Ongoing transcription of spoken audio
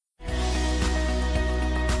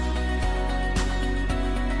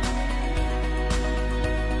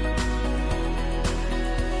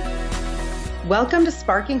Welcome to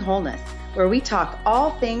Sparking Wholeness, where we talk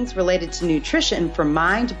all things related to nutrition for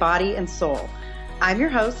mind, body, and soul. I'm your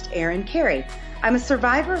host, Erin Carey. I'm a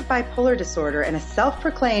survivor of bipolar disorder and a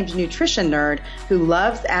self-proclaimed nutrition nerd who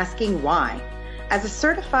loves asking why. As a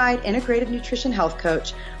certified integrative nutrition health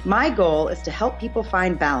coach, my goal is to help people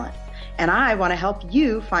find balance, and I want to help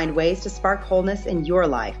you find ways to spark wholeness in your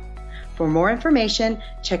life. For more information,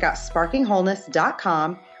 check out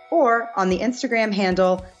sparkingwholeness.com or on the Instagram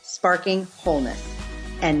handle, Sparking Wholeness.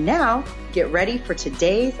 And now, get ready for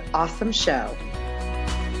today's awesome show.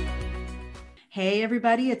 Hey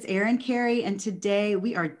everybody, it's Erin Carey, and today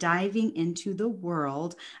we are diving into the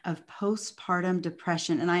world of postpartum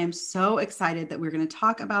depression. And I am so excited that we're going to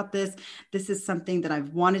talk about this. This is something that I've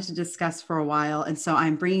wanted to discuss for a while. And so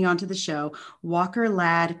I'm bringing onto the show Walker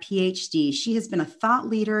Ladd, PhD. She has been a thought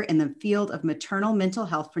leader in the field of maternal mental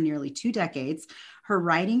health for nearly 2 decades. Her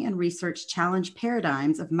writing and research challenge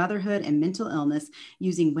paradigms of motherhood and mental illness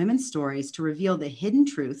using women's stories to reveal the hidden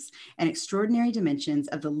truths and extraordinary dimensions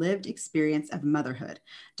of the lived experience of motherhood.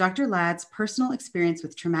 Dr. Ladd's personal experience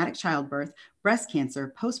with traumatic childbirth, breast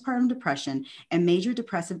cancer, postpartum depression, and major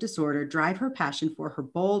depressive disorder drive her passion for her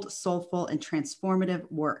bold, soulful, and transformative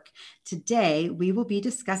work. Today, we will be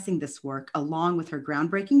discussing this work along with her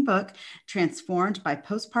groundbreaking book, Transformed by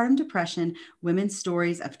Postpartum Depression, Women's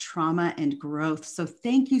Stories of Trauma and Growth. So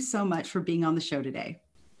thank you so much for being on the show today.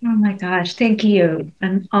 Oh my gosh, thank you.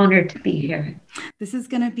 I'm honored to be here. This is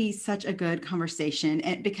going to be such a good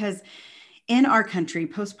conversation because in our country,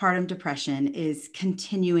 postpartum depression is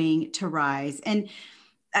continuing to rise. And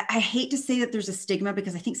I hate to say that there's a stigma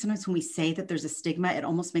because I think sometimes when we say that there's a stigma, it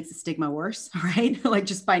almost makes the stigma worse, right? Like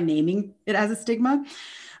just by naming it as a stigma.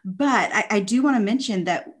 But I do want to mention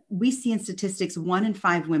that we see in statistics 1 in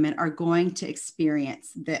 5 women are going to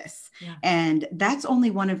experience this. Yeah. And that's only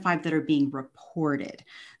 1 in 5 that are being reported.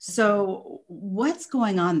 So what's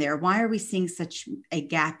going on there? Why are we seeing such a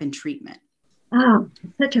gap in treatment? Oh,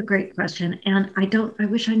 such a great question. And I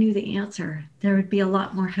wish I knew the answer. There would be a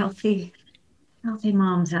lot more healthy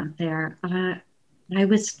moms out there. I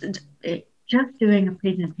was just doing a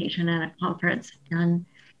presentation at a conference, and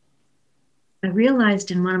I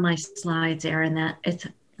realized in one of my slides, Erin, that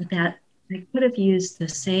I could have used the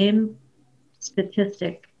same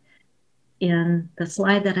statistic in the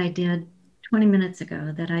slide that I did 20 minutes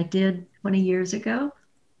ago, that I did 20 years ago.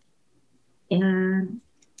 And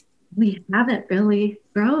we haven't really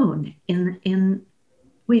grown in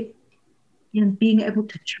being able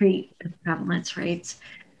to treat the prevalence rates.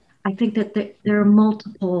 I think that there are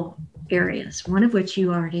multiple areas, one of which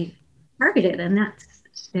you already targeted, and that's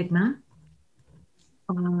stigma.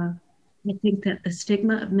 I think that the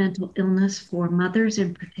stigma of mental illness for mothers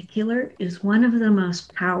in particular is one of the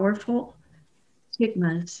most powerful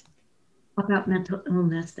stigmas about mental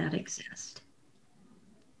illness that exist.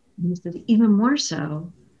 And this is even more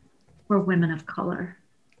so for women of color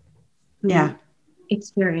who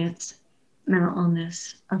experience mental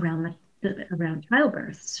illness around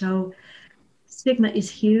childbirth. So stigma is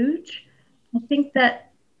huge. I think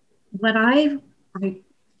that what I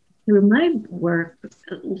through my work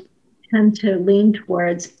tend to lean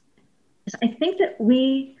towards is I think that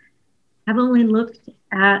we have only looked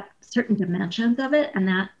at certain dimensions of it, and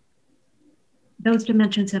that those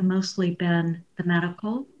dimensions have mostly been the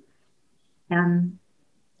medical. And,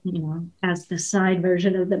 as the side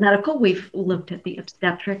version of the medical, we've looked at the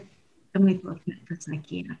obstetric and we've looked at the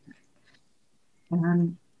psychiatric.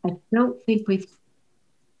 And I don't think we've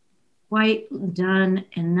quite done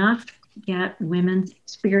enough to get women's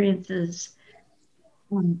experiences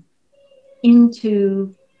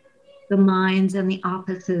into the minds and the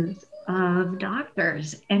offices of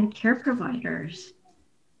doctors and care providers.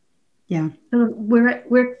 Yeah. So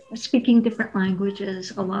we're speaking different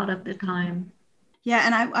languages a lot of the time. Yeah.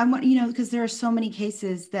 And I want, because there are so many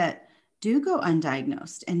cases that do go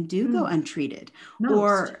undiagnosed and do go untreated. Most.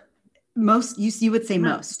 Or most, you would say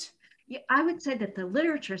most. Yeah, I would say that the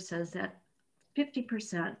literature says that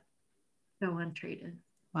 50% go untreated.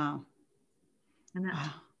 Wow. And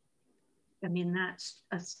that's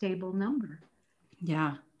a stable number.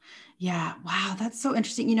 Yeah. Yeah. Wow. That's so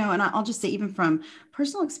interesting. And I'll just say, even from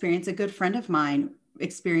personal experience, a good friend of mine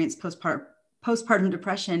experienced postpartum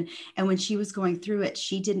depression. And when she was going through it,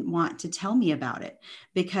 she didn't want to tell me about it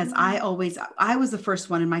because I was the first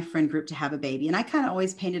one in my friend group to have a baby. And I kind of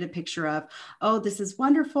always painted a picture of, oh, this is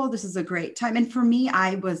wonderful. This is a great time. And for me,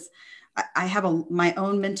 I have my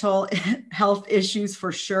own mental health issues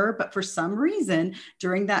for sure. But for some reason,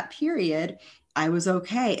 during that period, I was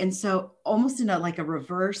okay. And so almost in a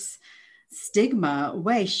reverse stigma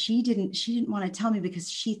way. She didn't want to tell me because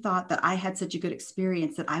she thought that I had such a good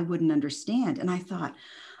experience that I wouldn't understand. And I thought,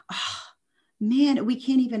 oh man, we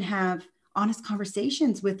can't even have honest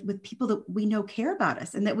conversations with people that we know care about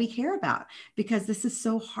us and that we care about, because this is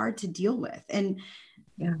so hard to deal with. And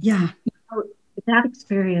Yeah. yeah. So that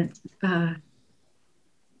experience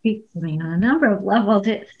speaks to me on a number of levels.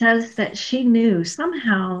 It says that she knew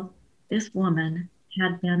somehow this woman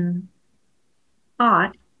had been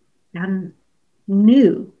taught and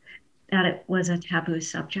knew that it was a taboo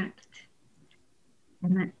subject.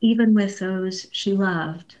 And that even with those she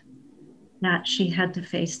loved, that she had to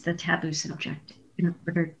face the taboo subject in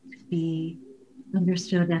order to be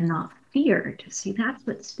understood and not feared. See, that's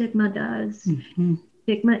what stigma does. Mm-hmm.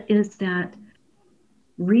 Stigma is that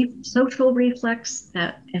social reflex,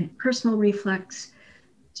 that and personal reflex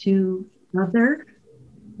to other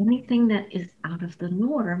anything that is out of the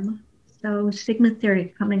norm. So stigma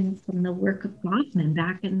theory coming from the work of Goffman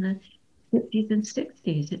back in the 50s and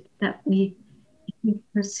 60s, it's that we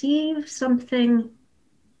perceive something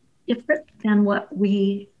different than what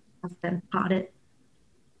we have been taught it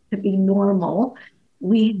to be normal,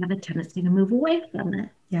 we have a tendency to move away from it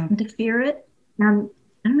Yeah. and to fear it. And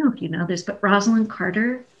I don't know if you know this, but Rosalind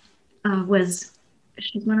Carter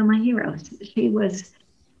she's one of my heroes. She was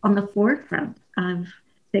on the forefront of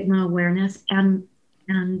stigma awareness and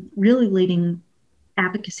really leading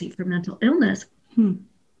advocacy for mental illness. Hmm.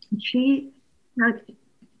 She had,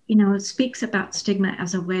 speaks about stigma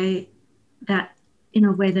as a way that, in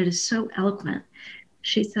a way that is so eloquent.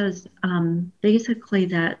 She says basically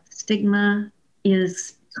that stigma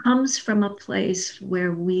comes from a place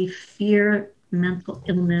where we fear mental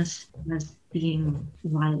illness as being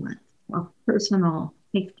violent. Well, personal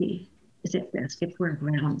safety is at risk if we're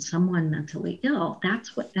around someone mentally ill.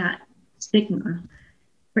 That's what that stigma,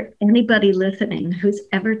 for anybody listening who's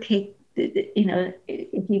ever if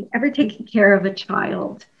you've ever taken care of a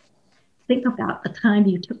child, think about the time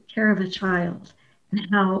you took care of a child and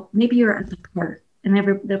how maybe you're at the park and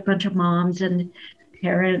a bunch of moms and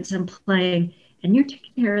parents and playing, and you're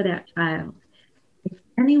taking care of that child. If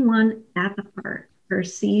anyone at the park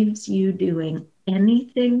perceives you doing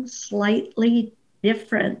anything slightly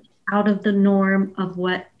different out of the norm of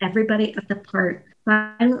what everybody at the park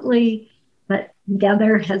silently but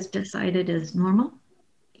together has decided is normal,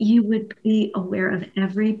 you would be aware of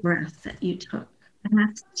every breath that you took. And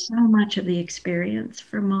that's so much of the experience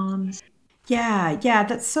for moms. Yeah, yeah,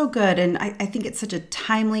 that's so good. And I think it's such a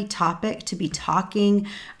timely topic to be talking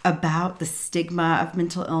about the stigma of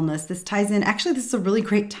mental illness. This ties in. Actually, this is a really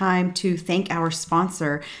great time to thank our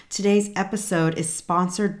sponsor. Today's episode is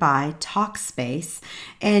sponsored by Talkspace.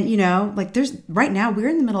 And, like right now, we're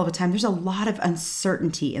in the middle of a time, there's a lot of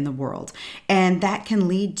uncertainty in the world. And that can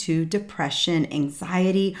lead to depression,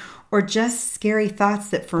 anxiety, or just scary thoughts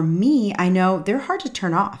that for me, I know they're hard to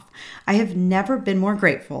turn off. I have never been more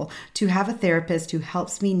grateful to have a therapist who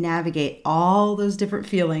helps me navigate all those different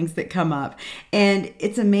feelings that come up. And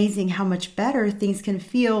it's amazing how much better things can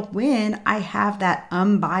feel when I have that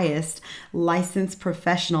unbiased, licensed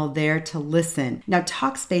professional there to listen. Now,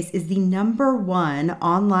 Talkspace is the #1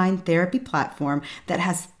 online therapy platform that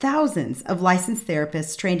has thousands of licensed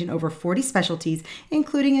therapists trained in over 40 specialties,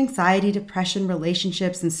 including anxiety, depression,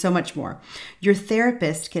 relationships, and so much more. Your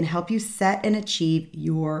therapist can help you set and achieve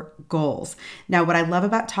your goals. Now, what I love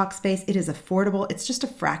about Talkspace, it is affordable. It's just a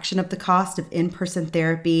fraction of the cost of in-person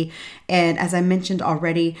therapy. And as I mentioned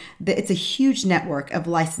already, it's a huge network of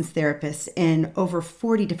licensed therapists in over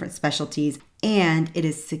 40 different specialties, and it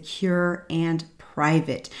is secure and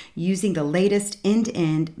private, using the latest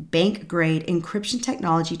end-to-end bank-grade encryption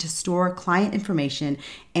technology to store client information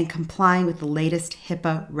and complying with the latest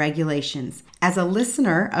HIPAA regulations. As a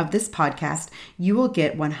listener of this podcast, you will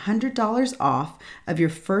get $100 off of your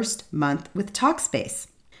first month with Talkspace.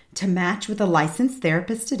 To match with a licensed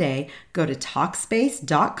therapist today, go to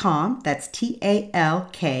Talkspace.com, that's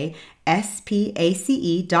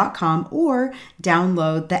TALKSPACE.com, or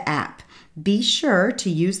download the app. Be sure to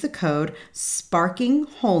use the code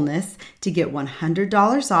SPARKINGWHOLENESS to get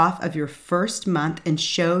 $100 off of your first month and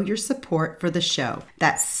show your support for the show.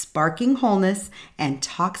 That's Sparking Wholeness and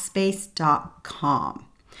Talkspace.com.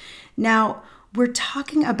 Now, we're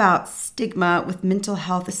talking about stigma with mental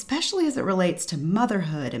health, especially as it relates to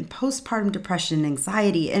motherhood and postpartum depression and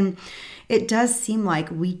anxiety. And it does seem like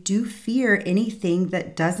we do fear anything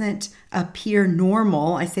that doesn't appear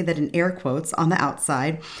normal. I say that in air quotes on the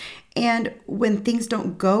outside. And when things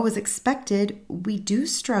don't go as expected, we do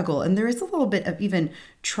struggle. And there is a little bit of even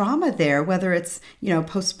trauma there, whether it's,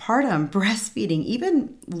 postpartum, breastfeeding,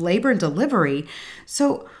 even labor and delivery.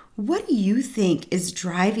 So What do you think is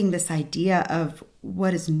driving this idea of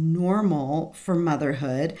what is normal for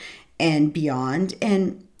motherhood and beyond?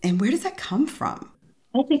 And where does that come from?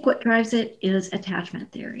 I think what drives it is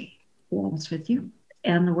attachment theory, to be honest with you,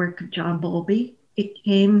 and the work of John Bowlby. It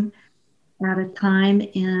came at a time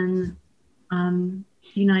in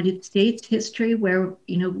United States history where,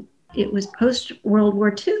 it was post World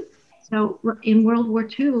War II. So in World War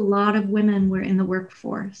II, a lot of women were in the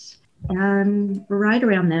workforce. And right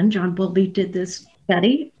around then, John Bowlby did this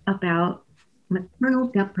study about maternal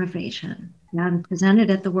deprivation and presented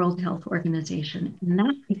at the World Health Organization. And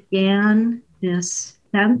that began this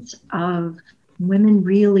sense of women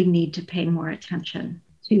really need to pay more attention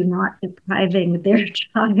to not depriving their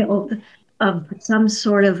child of some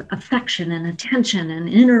sort of affection and attention and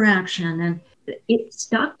interaction. And it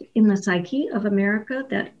stuck in the psyche of America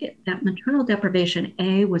that maternal deprivation,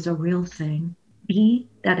 A, was a real thing, B,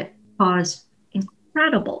 that it caused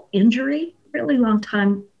incredible injury, really long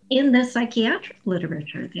time in the psychiatric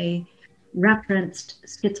literature. They referenced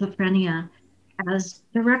schizophrenia as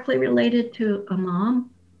directly related to a mom,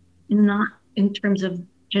 not in terms of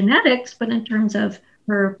genetics, but in terms of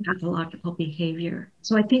her pathological behavior.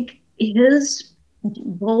 So I think his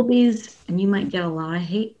Bowlby's, and you might get a lot of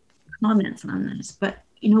hate comments on this, but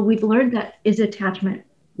we've learned that is attachment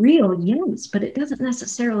real? Yes, but it doesn't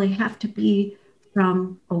necessarily have to be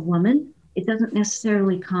from a woman. It doesn't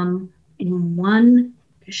necessarily come in one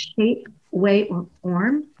shape, way, or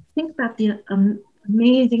form. Think about the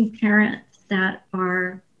amazing parents that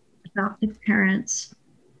are adoptive parents,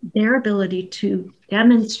 their ability to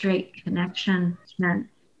demonstrate connection and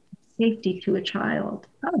safety to a child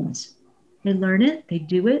comes. They learn it, they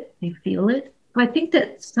do it, they feel it. I think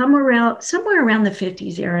that somewhere around the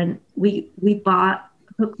 50s, Erin, we bought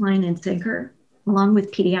hook, line, and sinker, along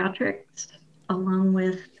with pediatrics, along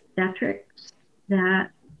with obstetrics,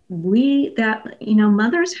 that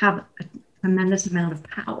mothers have a tremendous amount of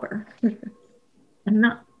power. And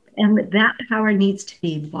that power needs to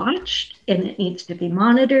be watched, and it needs to be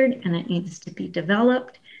monitored, and it needs to be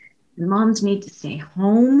developed. And moms need to stay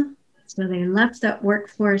home. So they left that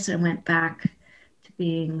workforce and went back to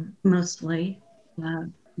being mostly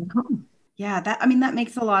home. Yeah, that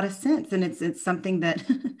makes a lot of sense, and it's something that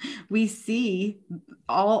we see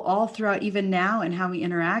all throughout even now and how we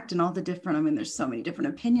interact and all the different. I mean, there's so many different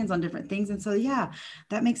opinions on different things, and so yeah,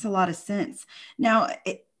 that makes a lot of sense. Now,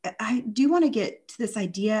 I do want to get to this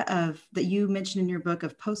idea of that you mentioned in your book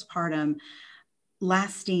of postpartum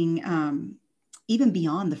lasting even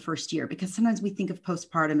beyond the first year, because sometimes we think of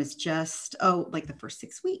postpartum as just, oh, like the first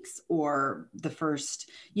 6 weeks or the first,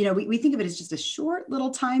 we think of it as just a short little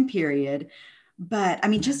time period. But I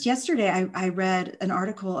mean, just yesterday, I read an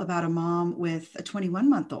article about a mom with a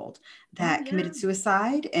 21-month-old that committed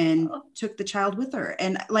suicide and took the child with her.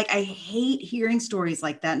 And like, I hate hearing stories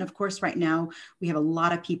like that. And of course, right now, we have a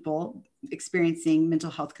lot of people experiencing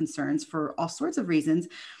mental health concerns for all sorts of reasons.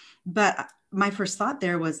 But my first thought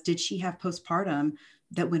there was, did she have postpartum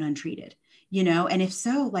that went untreated? And if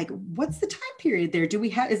so, like, what's the time period there?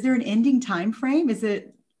 Is there an ending time frame?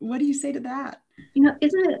 What do you say to that?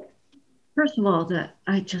 Isn't it, first of all, that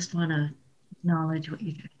I just want to acknowledge what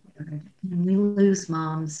you just said. When we lose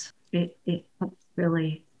moms, it cuts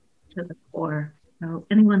really to the core. So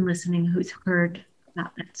anyone listening who's heard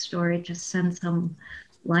about that story, just send some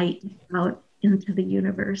light out into the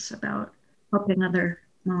universe about helping other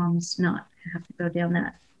moms not have to go down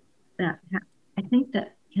that path. I think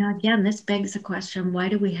that, again, this begs the question, why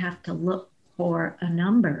do we have to look for a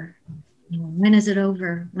number? When is it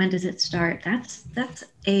over? When does it start? That's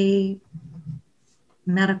a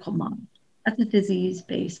medical model. That's a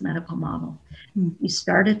disease-based medical model. You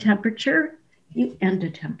start a temperature, you end a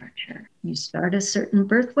temperature. You start a certain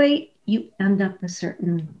birth weight, you end up a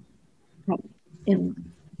certain height.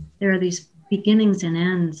 There are these beginnings and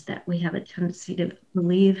ends that we have a tendency to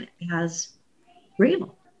believe as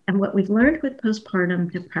real. And what we've learned with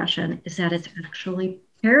postpartum depression is that it's actually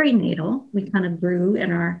perinatal. We kind of grew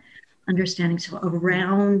in our understanding, so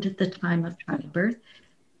around the time of childbirth.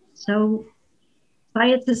 So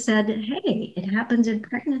science has said, hey, it happens in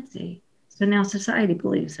pregnancy. So now society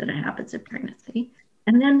believes that it happens in pregnancy.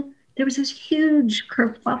 And then there was this huge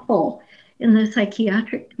kerfuffle in the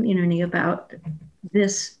psychiatric community about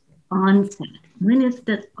this onset. When is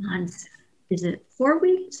the onset? Is it 4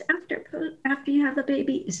 weeks after you have the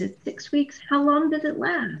baby? Is it 6 weeks? How long does it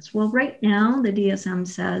last? Well, right now, the DSM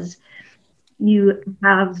says you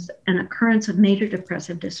have an occurrence of major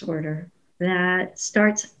depressive disorder that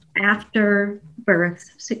starts after birth,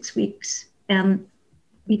 6 weeks, and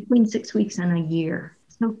between 6 weeks and a year.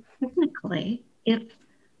 So technically, if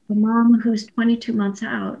the mom who's 22 months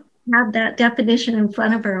out had that definition in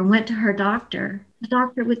front of her and went to her doctor, the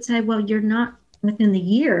doctor would say, well, you're not within the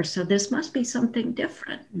year, so this must be something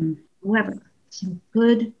different. Mm. However, some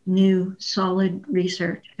good, new, solid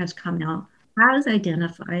research has come out, has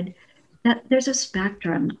identified that there's a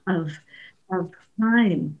spectrum of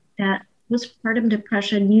time that postpartum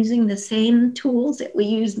depression, using the same tools that we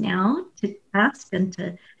use now to test and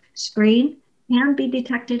to screen, can be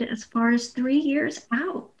detected as far as 3 years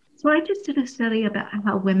out. So I just did a study about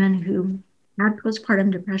how women who had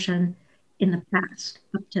postpartum depression in the past,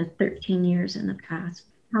 up to 13 years in the past,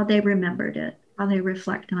 how they remembered it, how they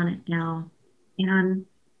reflect on it now. And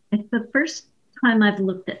it's the first time I've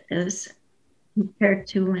looked at this compared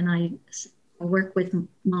to when I work with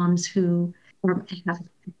moms who have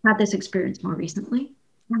had this experience more recently.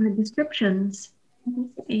 And the descriptions are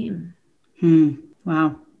the same.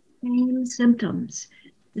 Wow. Same symptoms,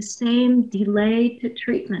 the same delay to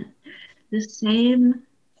treatment, the same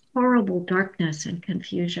horrible darkness and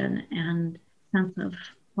confusion and sense of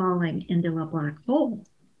falling into a black hole.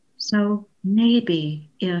 So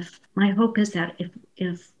maybe if my hope is that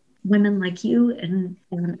if women like you and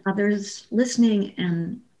others listening,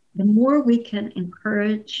 and the more we can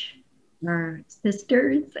encourage our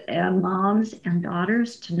sisters and moms and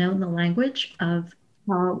daughters to know the language of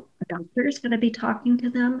how a doctor is going to be talking to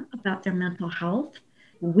them about their mental health,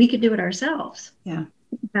 we could do it ourselves. Yeah.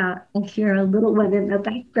 I hear a little one in the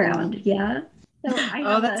background. Yeah. So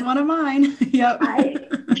that's one of mine. Yep.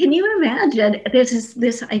 Can you imagine?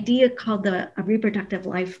 This idea called the reproductive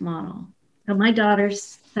life model. So my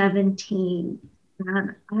daughter's 17,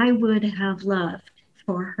 and I would have loved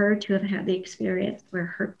for her to have had the experience where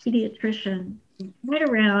her pediatrician, right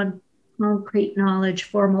around concrete knowledge,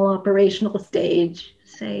 formal operational stage,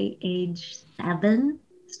 say age 7,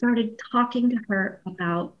 started talking to her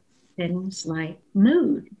about things like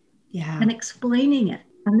mood. Yeah. And explaining it,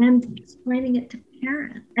 and then explaining it to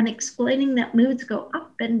parents, and explaining that moods go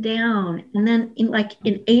up and down, and then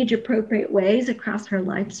in age appropriate ways across her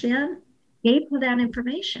lifespan, gave her that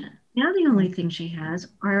information. Now the only thing she has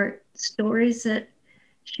are stories that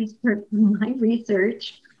she's heard from my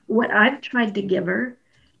research, what I've tried to give her.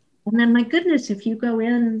 And then, my goodness, if you go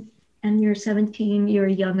in and you're 17, you're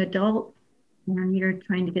a young adult, and you're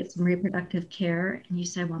trying to get some reproductive care, and you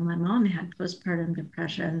say, well, my mom had postpartum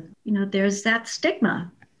depression, there's that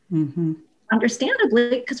stigma. Mm-hmm.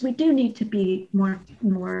 Understandably, because we do need to be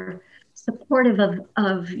more supportive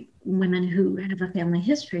of women who have a family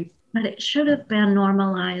history, but it should have been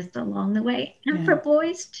normalized along the way, and for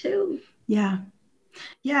boys too. Yeah.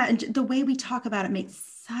 Yeah. And the way we talk about it makes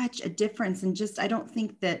such a difference. And I don't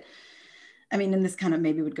think that, and this kind of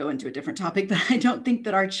maybe would go into a different topic, but I don't think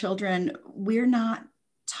that our children, we're not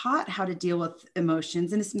taught how to deal with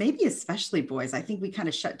emotions. And it's maybe especially boys. I think we kind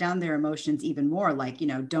of shut down their emotions even more, like,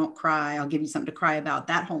 don't cry, I'll give you something to cry about.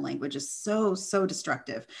 That whole language is so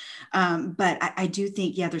destructive. But I do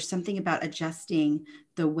think, there's something about adjusting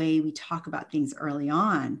the way we talk about things early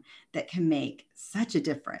on that can make such a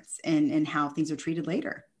difference in how things are treated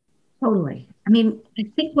later. Totally. I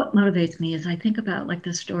think what motivates me is I think about like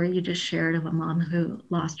the story you just shared of a mom who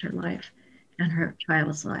lost her life and her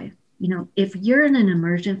child's life. If you're in an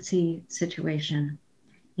emergency situation,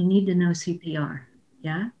 you need to know CPR.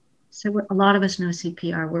 Yeah. So a lot of us know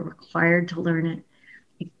CPR. We're required to learn it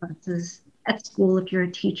in classes. At school, if you're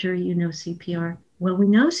a teacher, you know CPR. Well, we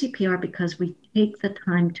know CPR because we take the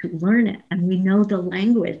time to learn it, and we know the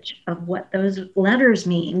language of what those letters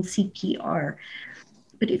mean, CPR.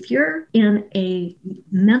 But if you're in a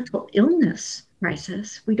mental illness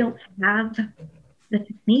crisis, we don't have the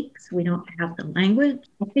techniques, we don't have the language.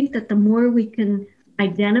 I think that the more we can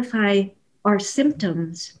identify our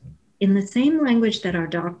symptoms in the same language that our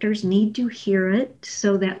doctors need to hear it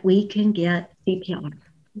so that we can get CPR.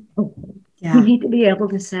 Yeah. We need to be able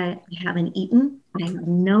to say, I haven't eaten. I have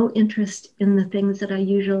no interest in the things that I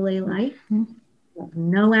usually like. I have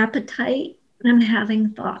no appetite. I'm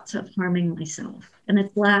having thoughts of harming myself. And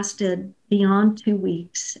it's lasted beyond 2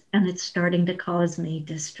 weeks, and it's starting to cause me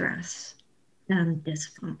distress and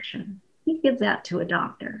dysfunction. You give that to a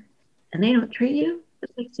doctor, and they don't treat you.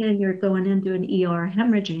 It's like saying you're going into an ER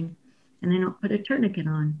hemorrhaging, and they don't put a tourniquet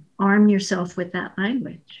on. Arm yourself with that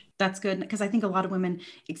language. That's good, because I think a lot of women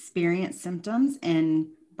experience symptoms and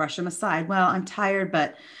brush them aside. Well, I'm tired,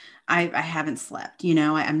 but I haven't slept,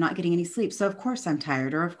 I'm not getting any sleep. So of course I'm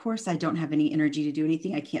tired, or of course I don't have any energy to do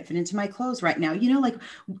anything. I can't fit into my clothes right now.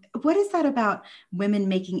 What is that about women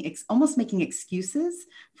almost making excuses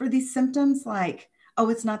for these symptoms? Like, oh,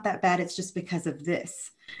 it's not that bad. It's just because of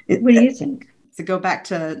this. What do you think? To go back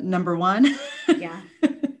to number one. Yeah.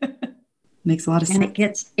 Makes a lot of And sense. it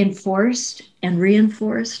gets enforced and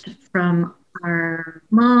reinforced from our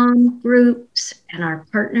mom groups and our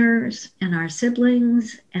partners and our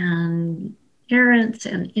siblings and parents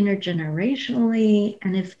and intergenerationally.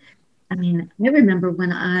 And if, I mean, I remember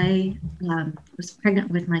when I was pregnant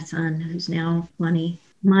with my son, who's now 20,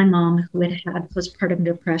 my mom, who had had postpartum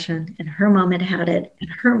depression, and her mom had had it, and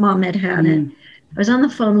her mom had had it. Mm. I was on the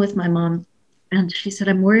phone with my mom, and she said,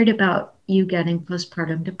 I'm worried about you getting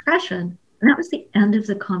postpartum depression. And that was the end of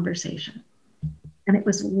the conversation. And it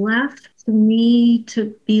was left to me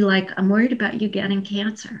to be like, I'm worried about you getting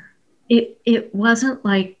cancer. It wasn't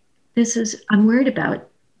like, this is, I'm worried about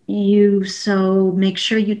you. So make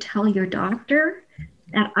sure you tell your doctor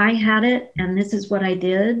that I had it and this is what I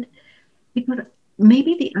did. Because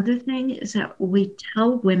maybe the other thing is that we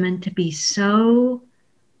tell women to be so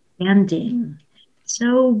bending,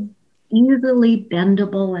 so easily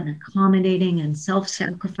bendable and accommodating and self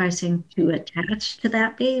sacrificing to attach to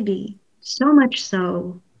that baby. So much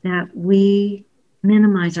so that we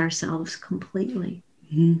minimize ourselves completely.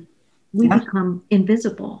 Mhm. We Yeah. become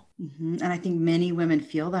invisible. And I think many women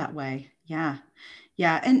feel that way. Yeah.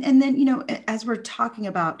 Yeah. And then, as we're talking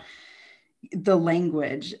about the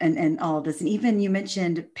language and all of this, and even you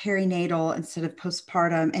mentioned perinatal instead of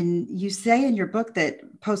postpartum, and you say in your book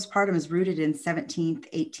that postpartum is rooted in 17th,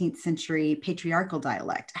 18th century patriarchal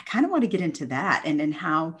dialect. I kind of want to get into that and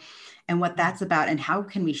how and what that's about and how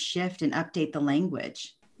can we shift and update the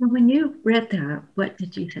language. Well, when you read that, what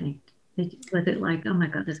did you think? Was it like, oh my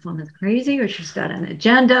God, this woman's crazy, or she's got an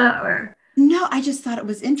agenda, or No, I just thought it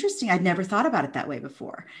was interesting. I'd never thought about it that way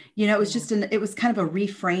before. It was yeah, just it was kind of a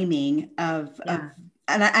reframing of, yeah.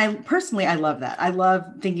 and I personally, I love that. I love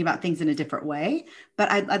thinking about things in a different way,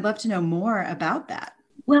 but I'd love to know more about that.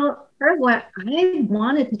 Well, part of what I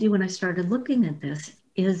wanted to do when I started looking at this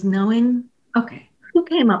is knowing, okay, who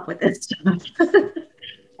came up with this stuff?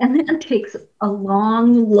 And then takes a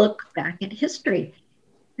long look back at history.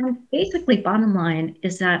 And basically, bottom line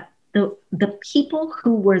is that the people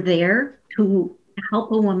who were there to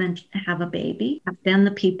help a woman have a baby have been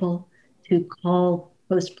the people to call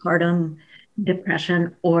postpartum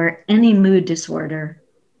depression or any mood disorder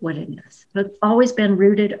what it is. So it's always been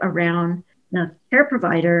rooted around the care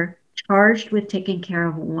provider charged with taking care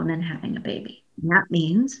of a woman having a baby. And that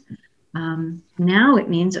means now it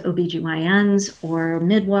means OBGYNs or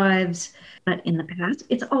midwives, but in the past,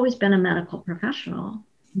 it's always been a medical professional.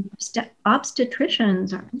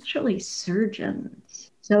 Obstetricians are actually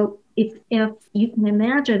surgeons. So if you can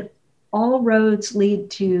imagine, all roads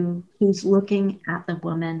lead to who's looking at the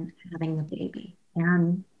woman having the baby.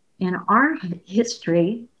 And in our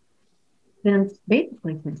history, since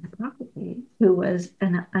Hippocrates, who was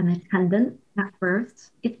an attendant at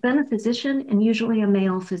births, it's been a physician and usually a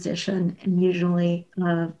male physician and usually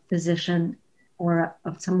a physician or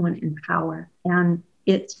of someone in power. And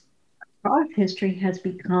it's across history has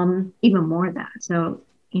become even more that. So,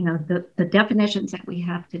 the definitions that we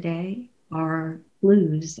have today are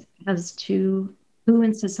clues as to who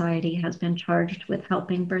in society has been charged with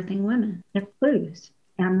helping birthing women. They're clues.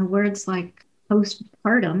 And the words like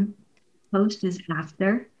postpartum, post is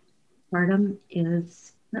after, partum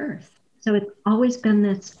is birth. So it's always been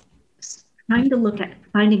this trying to look at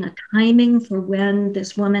finding a timing for when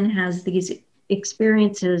this woman has these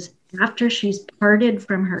experiences after she's parted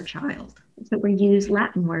from her child. So we use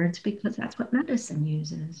Latin words because that's what medicine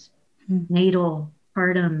uses. Hmm. Natal,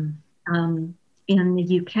 partum. In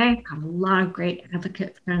the UK, I've got a lot of great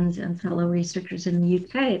advocate friends and fellow researchers in the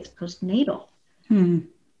UK. It's postnatal. Hmm.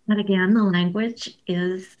 But again, the language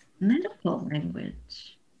is medical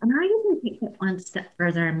language. And I even take it one step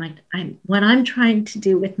further. What I'm trying to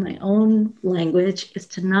do with my own language is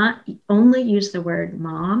to not only use the word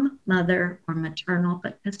mom, mother, or maternal,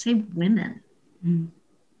 but to say women, Hmm.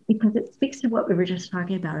 because it speaks to what we were just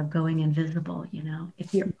talking about of going invisible.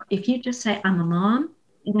 If you just say I'm a mom,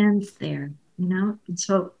 it ends there. And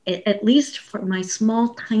so at least for my small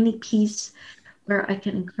tiny piece where I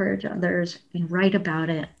can encourage others and write about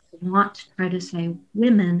it, I want to try to say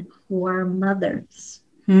women who are mothers.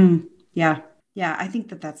 Hmm. Yeah. Yeah. I think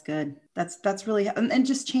that that's good. That's really, and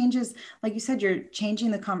just changes, like you said, you're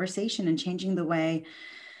changing the conversation and changing the way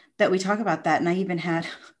that we talk about that. And I even had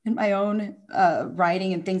in my own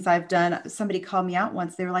writing and things I've done, somebody called me out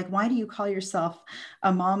once. They were like, why do you call yourself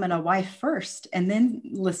a mom and a wife first and then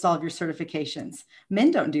list all of your certifications?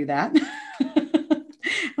 Men don't do that.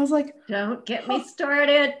 I was like, Don't get me oh,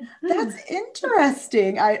 started. that's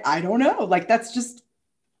interesting. I don't know. Like that's just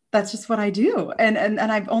what I do. And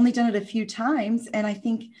I've only done it a few times. And I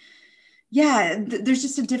think, yeah, there's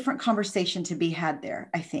just a different conversation to be had there,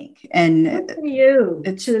 I think. And Good for you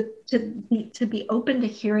it's, to be open to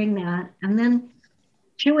hearing that and then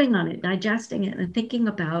chewing on it, digesting it, and thinking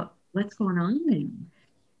about what's going on there.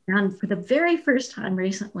 And for the very first time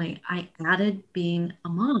recently, I added being a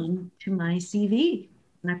mom to my CV,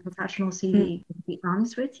 my professional mm, CV. To be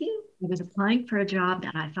honest with you, I was applying for a job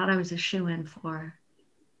that I thought I was a shoe-in for.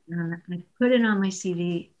 And I put it on my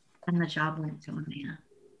CV, and the job went to a man.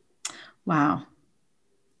 wow.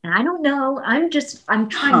 And I don't know, I'm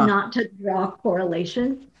trying Huh. not to draw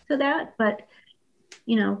correlation to that, but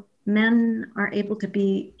men are able to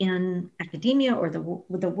be in academia or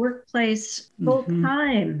the workplace full Hmm.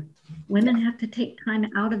 time. Women Yeah. have to take time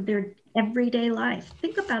out of their everyday life.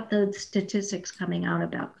 Think about the statistics coming out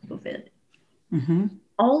about COVID. Hmm.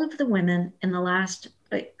 All of the women in the last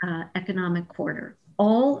economic quarter,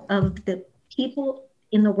 all of the people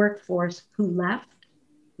in the workforce who left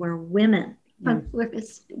were women. Yeah.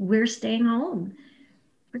 We're staying home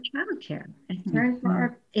for childcare and caring for Hmm.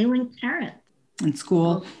 our ailing parents. In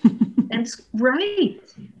school. So, and right.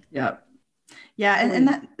 Yeah. Yeah, and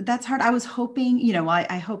Really. that's hard. I was hoping,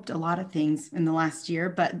 I hoped a lot of things in the last year,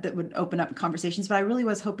 but that would open up conversations. But I really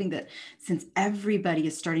was hoping that since everybody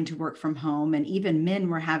is starting to work from home and even men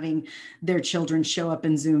were having their children show up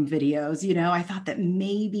in Zoom videos, I thought that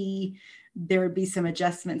maybe there would be some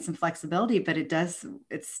adjustment, some flexibility, but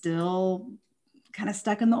it's still kind of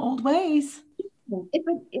stuck in the old ways.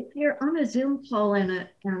 If you're on a Zoom call and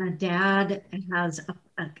a dad has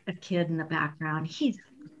a kid in the background, he's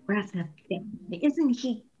a progressive family. Isn't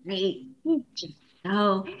he great? He's just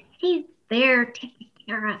so he's there taking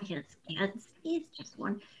care of his kids. He's just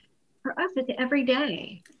one. For us, it's every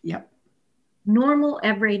day, Yep. normal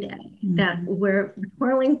every day that Mhm. we're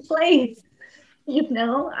twirling plates.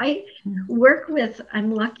 I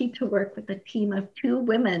I'm lucky to work with a team of two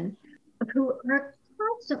women who are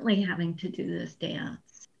constantly having to do this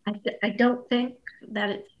dance. I don't think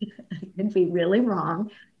that I could be really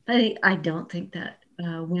wrong, but I don't think that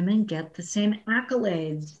women get the same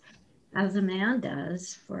accolades as a man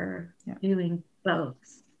does for Yeah. doing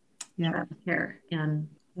both Yeah. childcare and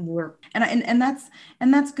work. And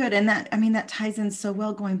that's good, and that, I mean, that ties in so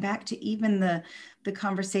well, going back to even the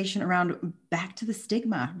conversation around back to the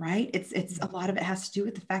stigma, right? It's a lot of it has to do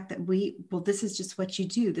with the fact that this is just what you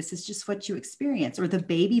do, this is just what you experience, or the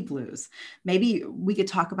baby blues. Maybe we could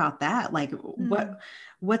talk about that, like Hmm.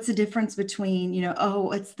 what's the difference between,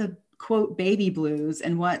 oh, it's the quote baby blues,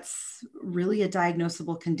 and what's really a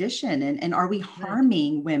diagnosable condition, and are we Good.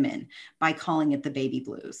 harming women by calling it the baby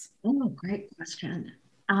blues? Oh, great question.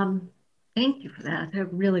 Um, Thank you for that. A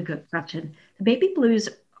really good question. The baby blues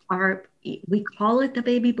we call it the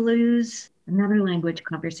baby blues, another language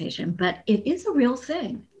conversation, but it is a real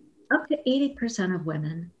thing. Up to 80% of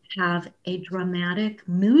women have a dramatic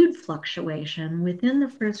mood fluctuation within the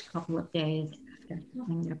first couple of days after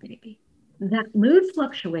having their baby. That mood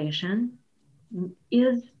fluctuation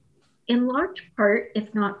is in large part,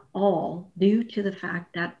 if not all, due to the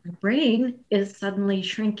fact that the brain is suddenly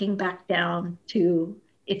shrinking back down to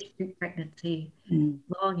its pre-pregnancy Mm.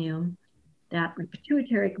 volume, that the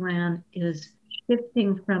pituitary gland is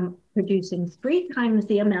shifting from producing 3 times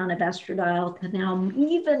the amount of estradiol to now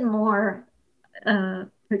even more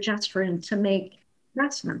progesterone to make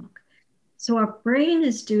breast milk. So our brain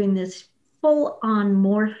is doing this full on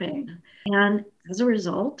morphing. And as a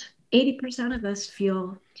result, 80% of us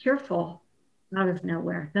feel tearful out of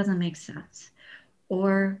nowhere. Doesn't make sense.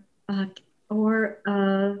 Or, uh, or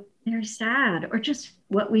they're sad, or just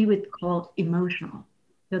what we would call emotional.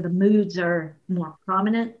 So the moods are more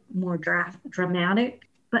prominent, more dramatic.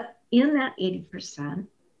 But in that 80%,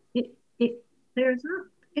 it clears up,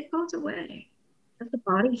 it goes away. As the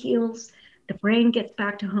body heals, the brain gets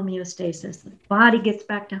back to homeostasis, the body gets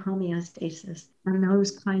back to homeostasis, and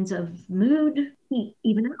those kinds of mood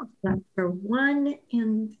even out. But for 1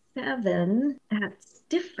 in 7, that's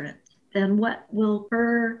different than what will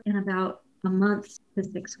occur in about a month to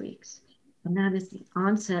 6 weeks. And that is the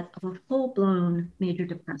onset of a full blown major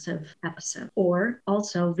depressive episode. Or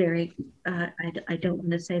also, I don't want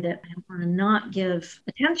to say that I want to not give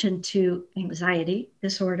attention to anxiety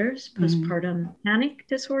disorders, Mhm. postpartum panic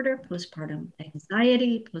disorder, postpartum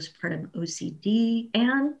anxiety, postpartum OCD,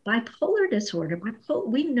 and bipolar disorder.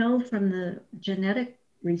 We know from the genetic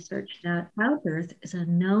research that childbirth is a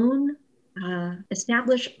known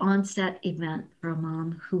established onset event for a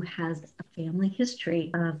mom who has a family history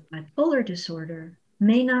of bipolar disorder,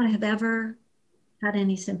 may not have ever had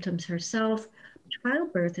any symptoms herself.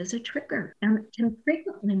 Childbirth is a trigger and can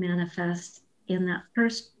frequently manifest in that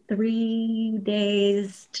first 3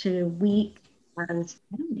 days to week as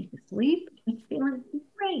I don't need to sleep. I'm feeling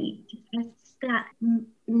great. It's that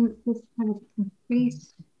this kind of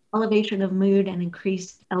increased elevation of mood and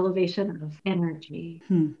increased elevation of energy.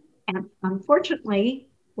 Hmm. And unfortunately,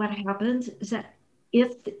 what happens is that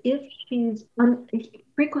if she's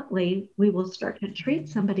frequently, we will start to treat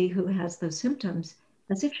somebody who has those symptoms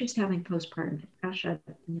as if she's having postpartum depression,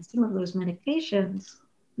 and some of those medications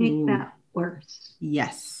make Ooh, that worse.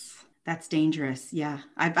 yes. That's dangerous. Yeah.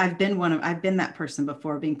 I've been that person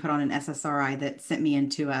before, being put on an SSRI that sent me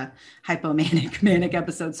into a hypomanic manic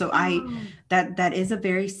episode. So Oh, that is a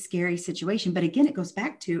very scary situation. But again, it goes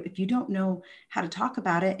back to, if you don't know how to talk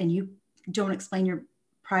about it and you don't explain your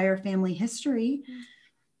prior family history,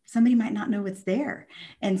 somebody might not know it's there.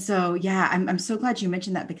 And so, yeah, I'm so glad you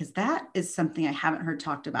mentioned that, because that is something I haven't heard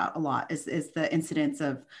talked about a lot, is the incidence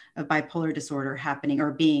of bipolar disorder happening or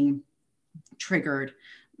being triggered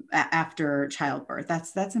after childbirth.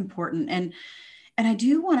 That's important. And I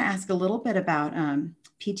do want to ask a little bit about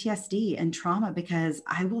PTSD and trauma, because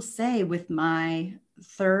I will say, with my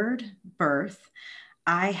third birth,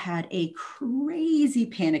 I had a crazy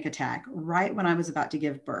panic attack right when I was about to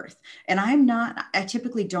give birth. And I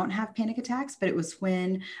typically don't have panic attacks, but it was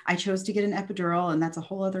when I chose to get an epidural. And that's a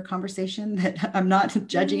whole other conversation that I'm not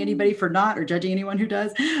judging anybody for not, or judging anyone who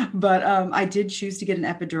does. But I did choose to get an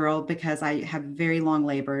epidural because I have very long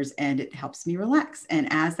labors and it helps me relax.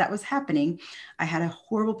 And as that was happening, I had a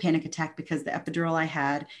horrible panic attack because the epidural I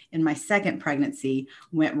had in my second pregnancy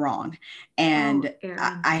went wrong. oh, And Erin.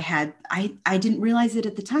 I didn't realize it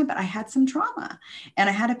at the time, but I had some trauma and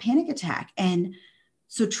I had a panic attack. And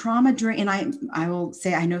so trauma during, and I will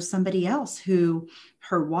say, I know somebody else who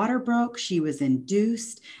her water broke. She was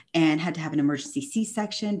induced and had to have an emergency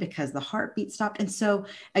C-section because the heartbeat stopped. And so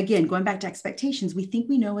again, going back to expectations, we think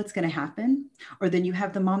we know what's going to happen, or then you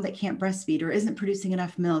have the mom that can't breastfeed or isn't producing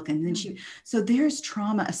enough milk. And then so there's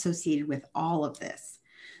trauma associated with all of this.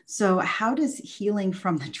 So how does healing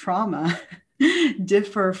from the trauma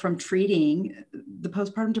differ from treating the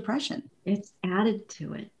postpartum depression? It's added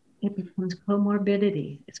to it. It becomes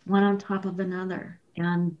comorbidity. It's one on top of another.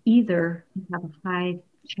 And either you have a high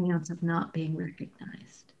chance of not being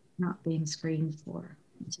recognized, not being screened for.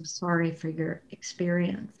 I'm so sorry for your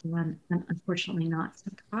experience. I'm unfortunately not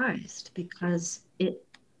surprised, because it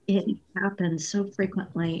happens so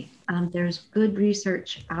frequently. There's good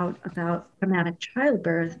research out about traumatic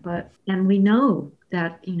childbirth, and we know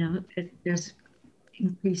that there's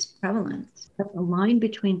increased prevalence. But the line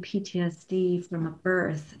between PTSD from a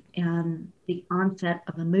birth and the onset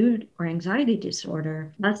of a mood or anxiety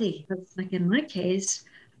disorder, fuzzy. Because, like in my case,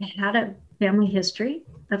 I had a family history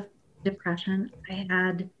of depression. I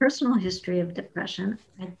had personal history of depression.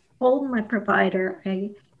 I told my provider I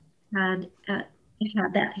had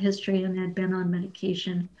that history and had been on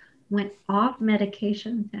medication, went off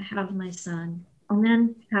medication to have my son, and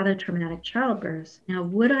then had a traumatic childbirth. Now,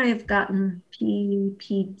 would I have gotten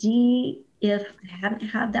PPD if I hadn't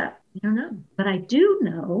had that? I don't know. But I do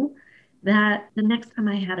know that the next time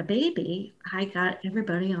I had a baby, I got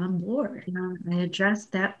everybody on board. I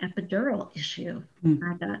addressed that epidural issue.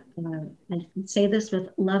 Mm. I say this with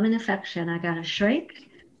love and affection. I got a shrink,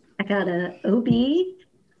 I got a OB,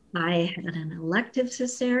 I had an elective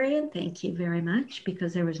cesarean. Thank you very much,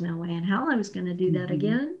 because there was no way in hell I was going to do that Mm-hmm.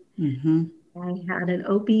 again. Mm-hmm. I had an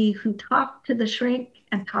OB who talked to the shrink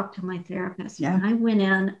and talked to my therapist. Yeah. And I went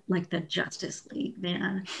in like the Justice League,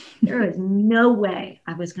 man. There was no way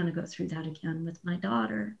I was going to go through that again with my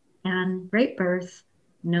daughter. And great birth,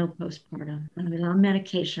 no postpartum. I was on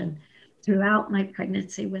medication throughout my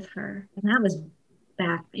pregnancy with her. And that was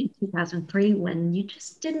back in 2003, when you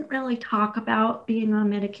just didn't really talk about being on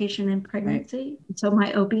medication in Right. pregnancy. So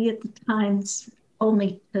my OB at the time told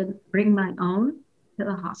me to bring my own to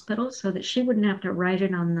the hospital so that she wouldn't have to write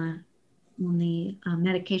it on the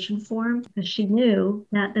medication form, because she knew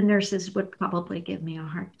that the nurses would probably give me a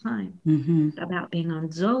hard time Mm-hmm. about being on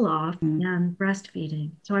Zoloft Mm. and breastfeeding.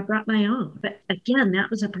 So I brought my own. But again, that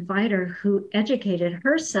was a provider who educated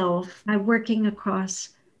herself by working across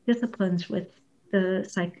disciplines with the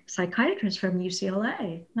psychiatrist from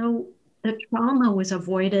UCLA. So the trauma was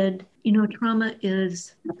avoided. Trauma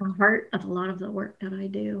is at the heart of a lot of the work that I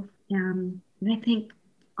do. And I think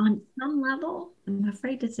on some level, I'm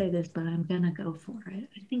afraid to say this, but I'm going to go for it.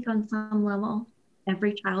 I think on some level,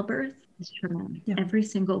 every childbirth is traumatic, Yeah. every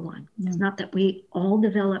single one. Yeah. It's not that we all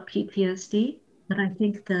develop PTSD, but I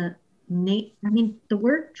think the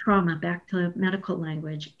word trauma, back to medical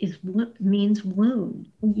language, is what means wound.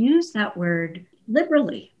 We use that word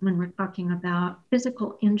liberally when we're talking about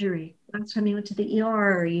physical injury. Last time you went to the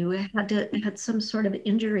ER, or you had some sort of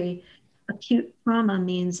injury, acute trauma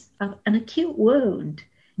means an acute wound.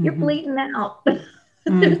 You're Mm-hmm. bleeding out. There's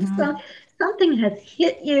Mm-hmm. something has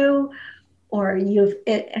hit you, or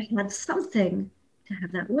it had something to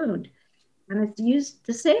have that wound. And it's used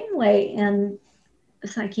the same way in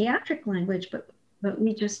psychiatric language, but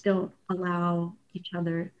we just don't allow each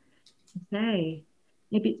other to say.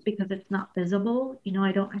 Maybe it's because it's not visible.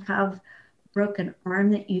 I don't have a broken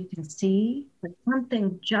arm that you can see, but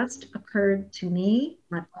something just occurred to me,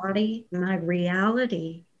 my body, my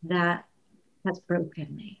reality that has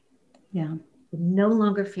broken me. Yeah. I no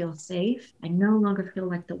longer feel safe. I no longer feel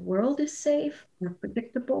like the world is safe or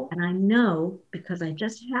predictable. And I know because I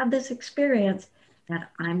just had this experience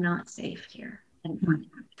that I'm not safe here. And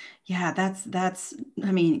Yeah, that's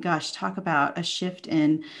I mean, gosh, talk about a shift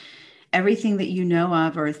in everything that you know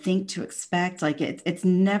of or think to expect. Like it's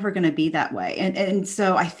never going to be that way. And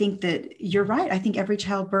so I think that you're right. I think every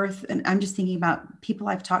childbirth, and I'm just thinking about people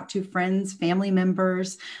I've talked to, friends, family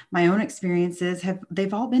members, my own experiences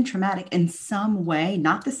they've all been traumatic in some way,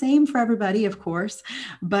 not the same for everybody, of course,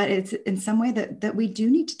 but it's in some way that we do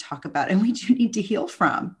need to talk about and we do need to heal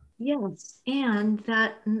from. yes, and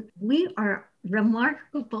that we are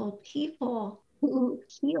remarkable people who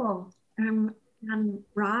heal and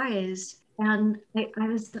rise. And I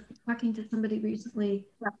was talking to somebody recently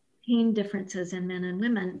about pain differences in men and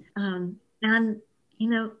women. And,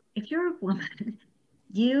 if you're a woman,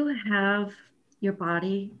 you have your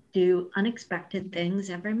body do unexpected things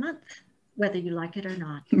every month, whether you like it or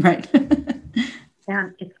not. Right.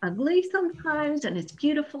 And it's ugly sometimes, and it's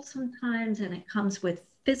beautiful sometimes, and it comes with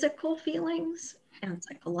physical feelings and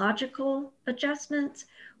psychological adjustments.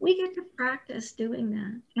 We get to practice doing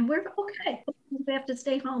that. And we're okay. We have to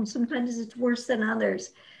stay home. Sometimes it's worse than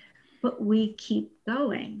others, but we keep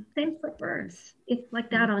going. Same for birth. It's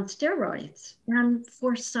like that on steroids. And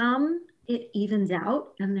for some, it evens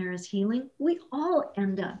out and there is healing. We all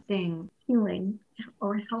end up being healing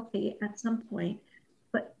or healthy at some point.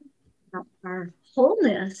 But our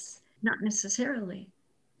wholeness, not necessarily.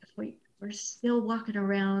 If we're still walking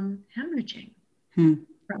around hemorrhaging Hmm.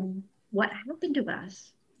 from what happened to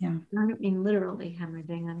us. Yeah. I don't mean literally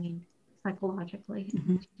hemorrhaging, I mean psychologically.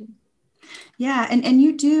 Mm-hmm. Yeah, and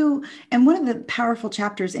you do, and one of the powerful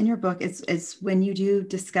chapters in your book is when you do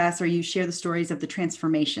discuss or you share the stories of the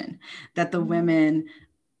transformation that the women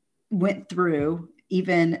went through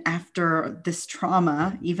even after this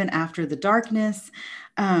trauma, even after the darkness.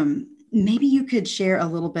 Maybe you could share a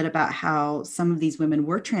little bit about how some of these women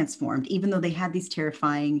were transformed, even though they had these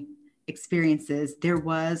terrifying experiences, there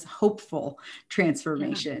was hopeful Yeah.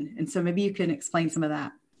 transformation. And so maybe you can explain some of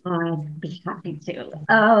that. I'd be happy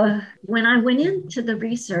to. When I went into the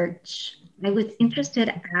research, I was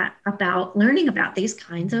interested about learning about these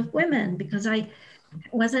kinds of women because I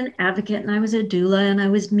was an advocate and I was a doula and I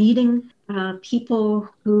was meeting people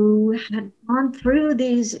who had gone through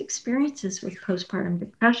these experiences with postpartum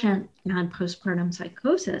depression and postpartum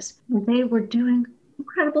psychosis. And they were doing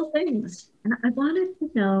incredible things. And I wanted to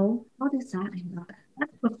know, how does that happen?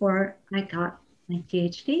 That's before I got my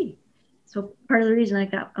PhD. So part of the reason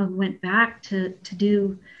I went back to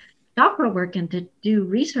do doctoral work and to do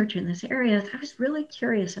research in this area is I was really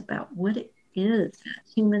curious about what it is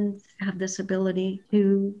that humans have this ability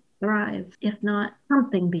to thrive, if not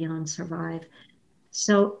something beyond survive.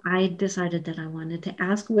 So I decided that I wanted to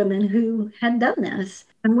ask women who had done this.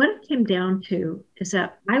 And what it came down to is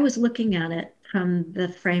that I was looking at it from the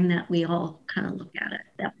frame that we all kind of look at it,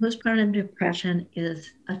 that postpartum depression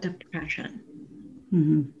is a depression.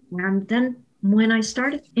 Mhm. And then when I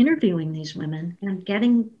started interviewing these women and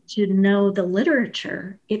getting to know the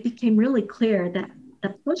literature, it became really clear that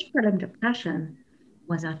the postpartum depression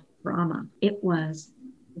was a trauma. It was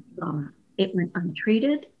a trauma. It went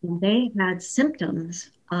untreated, and they had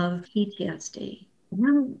symptoms of PTSD.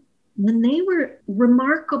 When they were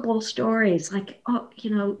remarkable stories, like,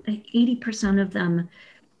 like 80% of them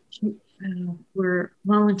were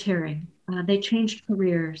volunteering. They changed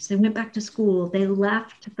careers. They went back to school. They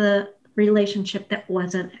left the relationship that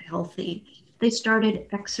wasn't healthy. They started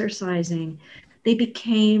exercising. They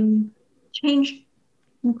became changed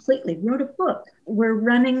completely, wrote a book. We're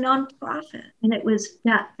running nonprofit. And it was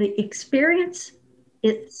that the experience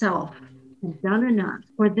itself had done enough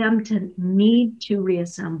for them to need to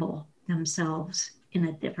reassemble themselves in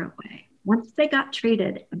a different way. Once they got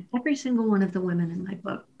treated, and every single one of the women in my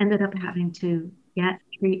book ended up having to get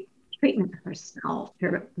treatment herself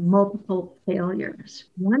for multiple failures.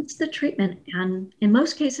 Once the treatment, and in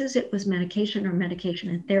most cases it was medication or medication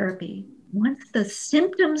and therapy, once the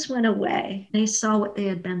symptoms went away, they saw what they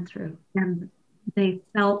had been through and they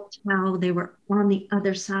felt how they were on the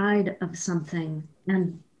other side of something.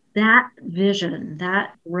 And that vision,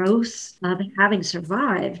 that growth of having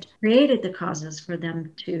survived, created the causes for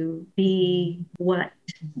them to be what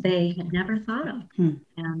they had never thought of.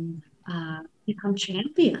 And become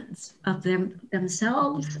champions of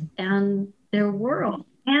themselves and their world.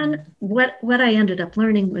 And what I ended up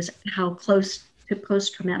learning was how close to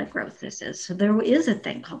post-traumatic growth this is. So there is a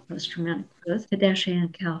thing called post-traumatic growth, Tedeschi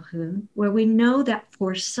and Calhoun, where we know that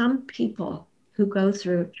for some people who go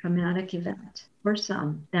through a traumatic event, for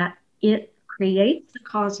some, that it creates the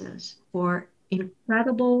causes for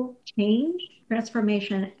incredible change,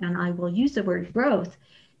 transformation, and I will use the word growth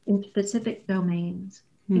in specific domains.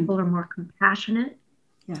 People are more compassionate.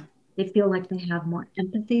 Yeah. They feel like they have more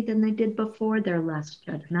empathy than they did before. They're less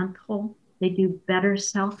judgmental. They do better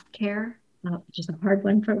self-care, which is a hard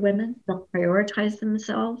one for women. They'll prioritize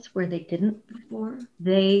themselves where they didn't before.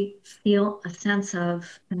 They feel a sense of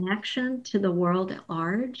connection to the world at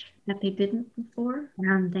large that they didn't before.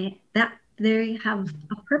 And they have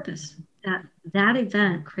a purpose. That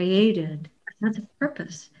event created a sense of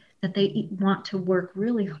purpose that they want to work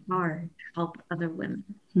really hard to help other women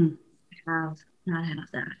not have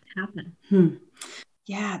that happen.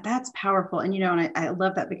 Yeah, that's powerful. And, and I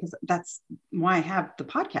love that because that's why I have the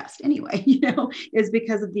podcast anyway, is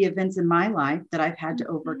because of the events in my life that I've had to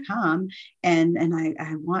overcome. And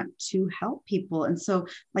I want to help people. And so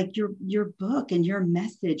like your book and your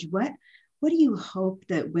message, what do you hope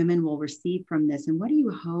that women will receive from this? And what do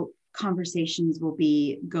you hope conversations will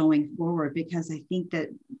be going forward? Because I think that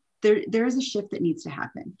there is a shift that needs to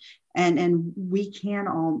happen, and we can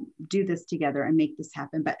all do this together and make this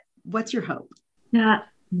happen. But what's your hope? That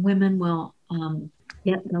women will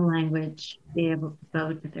get the language, be able to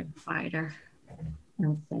go to their provider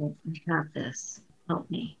and say, I have this, help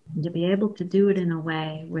me. And to be able to do it in a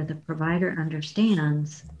way where the provider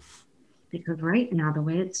understands, because right now the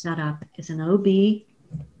way it's set up is an OB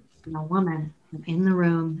and a woman in the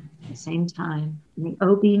room at the same time. And the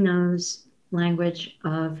OB knows language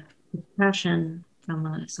of depression from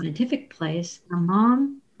a scientific place. The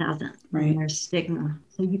mom doesn't. Right. And there's stigma.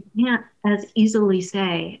 So you can't as easily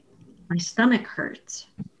say, my stomach hurts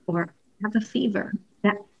or have a fever.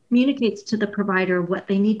 That communicates to the provider what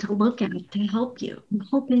they need to look at to help you. I'm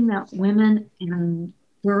hoping that women and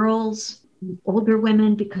girls, older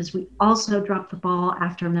women, because we also drop the ball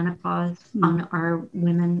after menopause on our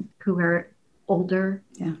women who are older.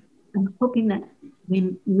 Yeah. I'm hoping that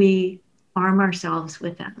we arm ourselves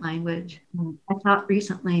with that language. I thought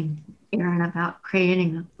recently, Erin, about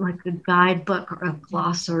creating like a guidebook or a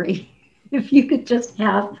glossary. If you could just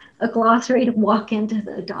have a glossary to walk into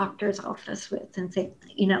the doctor's office with and say,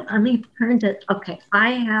 let me turn to, okay,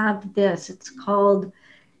 I have this. It's called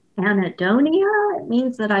anhedonia. It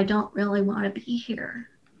means that I don't really want to be here.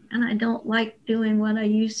 And I don't like doing what I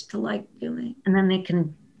used to like doing. And then they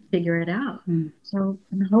can figure it out. So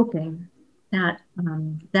I'm hoping that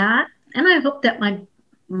and I hope that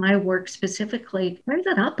my work specifically clears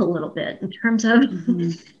that up a little bit in terms of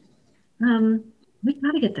we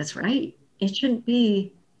got to get this right. It shouldn't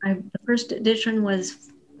be. The first edition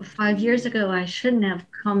was 5 years ago. I shouldn't have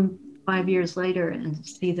come 5 years later and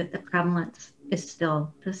see that the prevalence is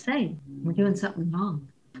still the same. We're doing something wrong.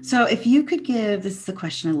 So if you could give, this is a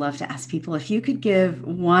question I love to ask people, if you could give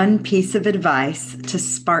one piece of advice to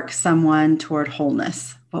spark someone toward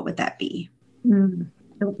wholeness, what would that be?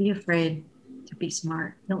 Don't be afraid to be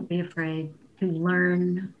smart. Don't be afraid to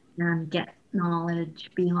learn and get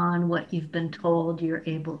knowledge beyond what you've been told you're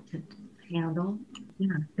able to handle. Yeah,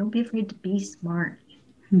 don't be afraid to be smart.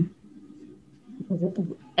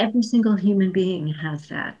 Because every single human being has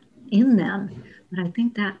that in them. But I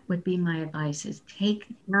think that would be my advice is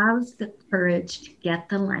have the courage to get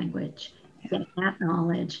the language, get that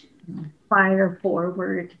knowledge, fire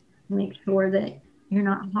forward, make sure that you're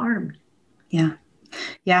not harmed. Yeah.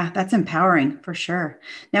 Yeah, that's empowering for sure.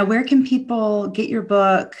 Now, where can people get your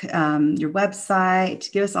book, your website?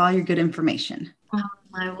 Give us all your good information.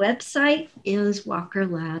 My website is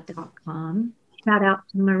walkerladd.com. Shout out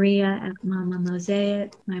to Maria at Mama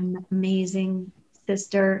Mosaic, my amazing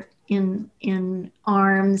sister in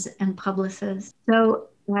arms and publicist. So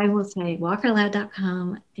I will say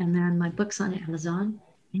walkerladd.com, and then my book's on Amazon.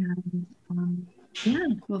 And yeah.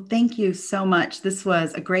 Well, thank you so much. This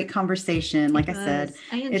was a great conversation. Like I said,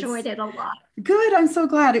 I enjoyed it a lot. Good. I'm so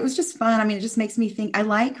glad. It was just fun. I mean, it just makes me think. I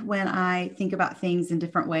like when I think about things in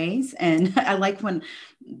different ways. And I like when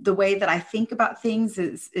the way that I think about things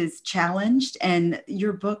is challenged. And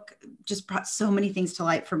your book just brought so many things to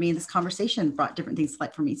light for me. This conversation brought different things to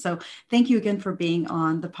light for me. So thank you again for being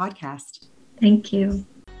on the podcast. Thank you.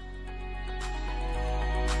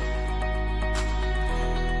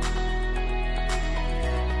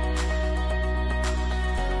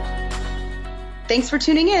 Thanks for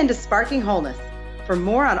tuning in to Sparking Wholeness. For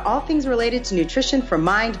more on all things related to nutrition for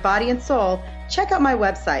mind, body, and soul, check out my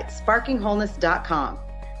website, sparkingwholeness.com.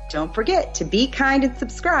 Don't forget to be kind and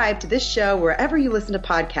subscribe to this show wherever you listen to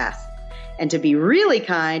podcasts. And to be really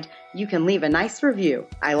kind, you can leave a nice review.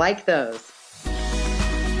 I like those.